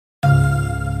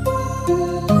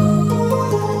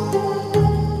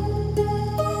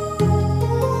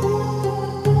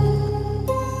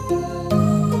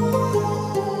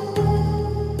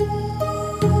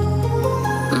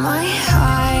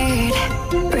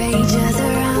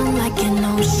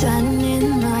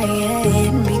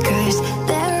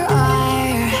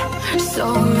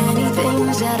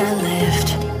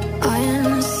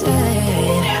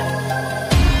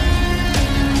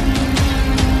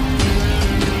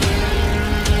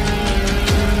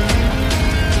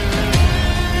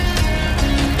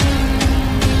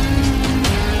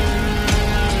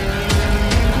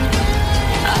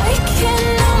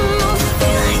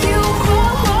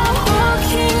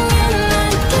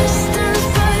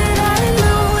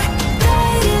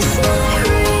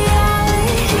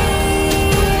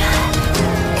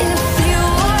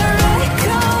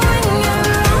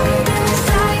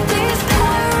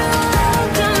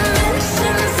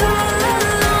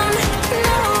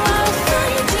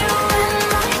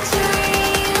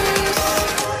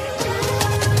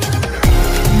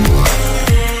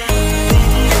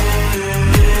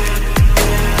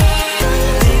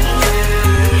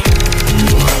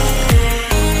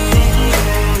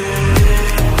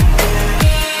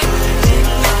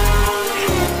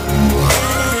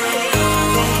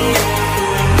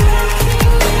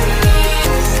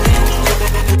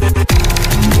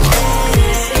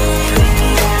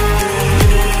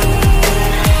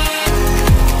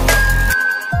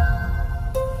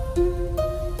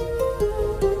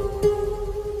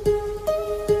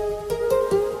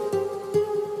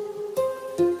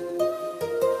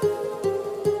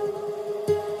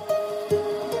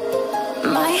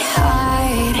My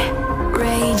heart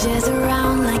rages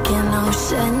around like an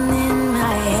ocean in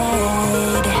my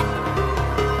head.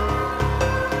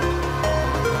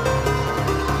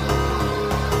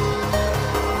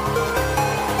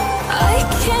 I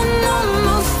can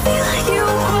almost feel you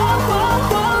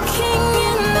walking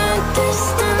in the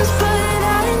distance, but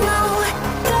I know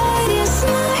that it's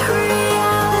not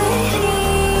reality.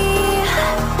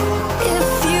 If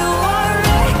you are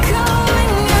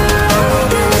echoing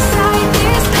around inside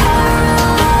these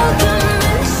parallel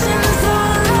dimensions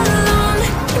all alone,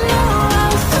 know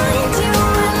I'll find you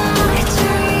in my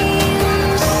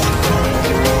dreams.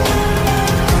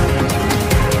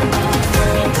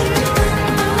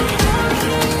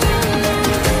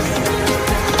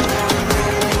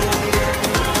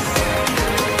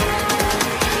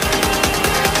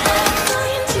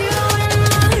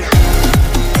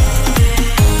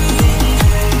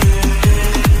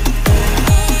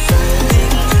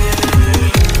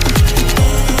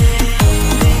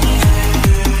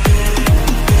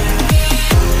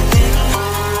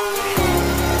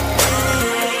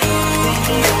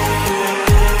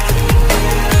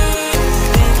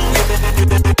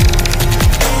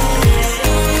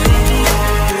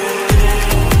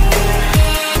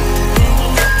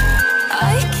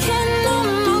 I can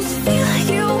almost feel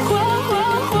you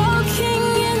walking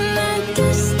in the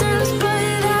distance,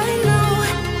 but I know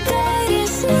that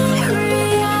it's not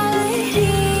reality.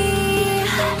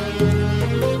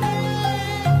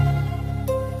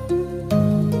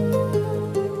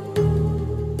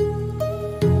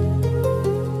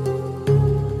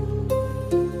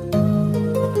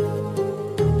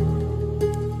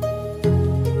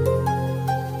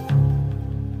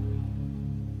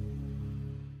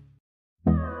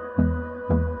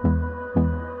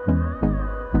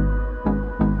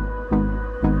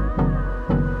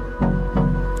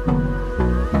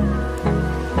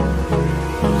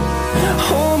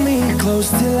 Hold me close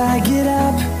till I get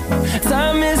up.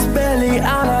 Time is barely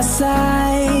on our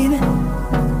side.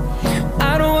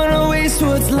 I don't wanna waste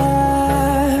what's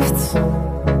left.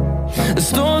 The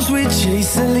storms we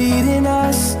chase are leading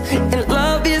us, and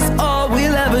love is all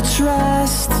we'll ever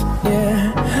trust.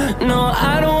 Yeah, no,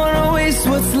 I don't wanna waste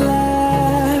what's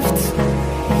left.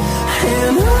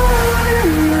 And on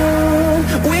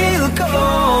we'll go,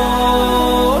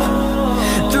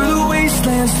 through the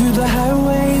wastelands, through the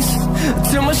highways,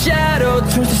 till my shadow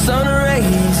turns to sun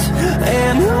rays.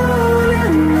 And on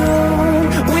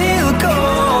we'll go,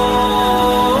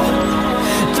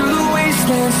 through the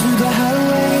wastelands, through the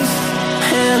highways,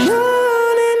 and on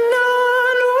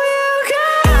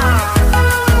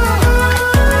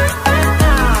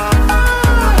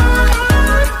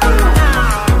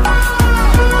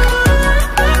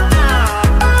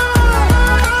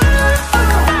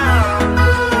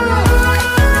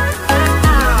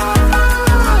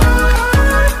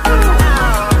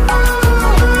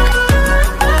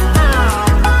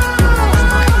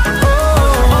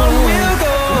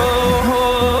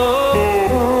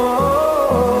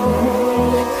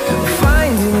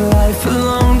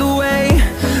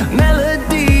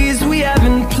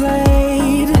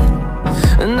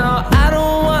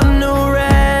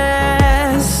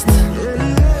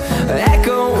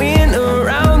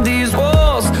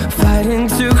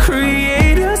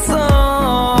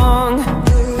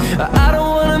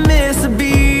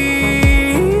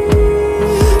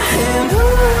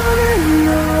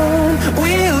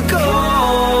we'll go.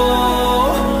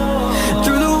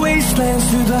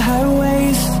 Through the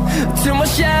highways, till my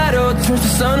shadow turns to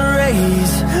sun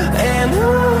rays. And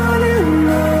on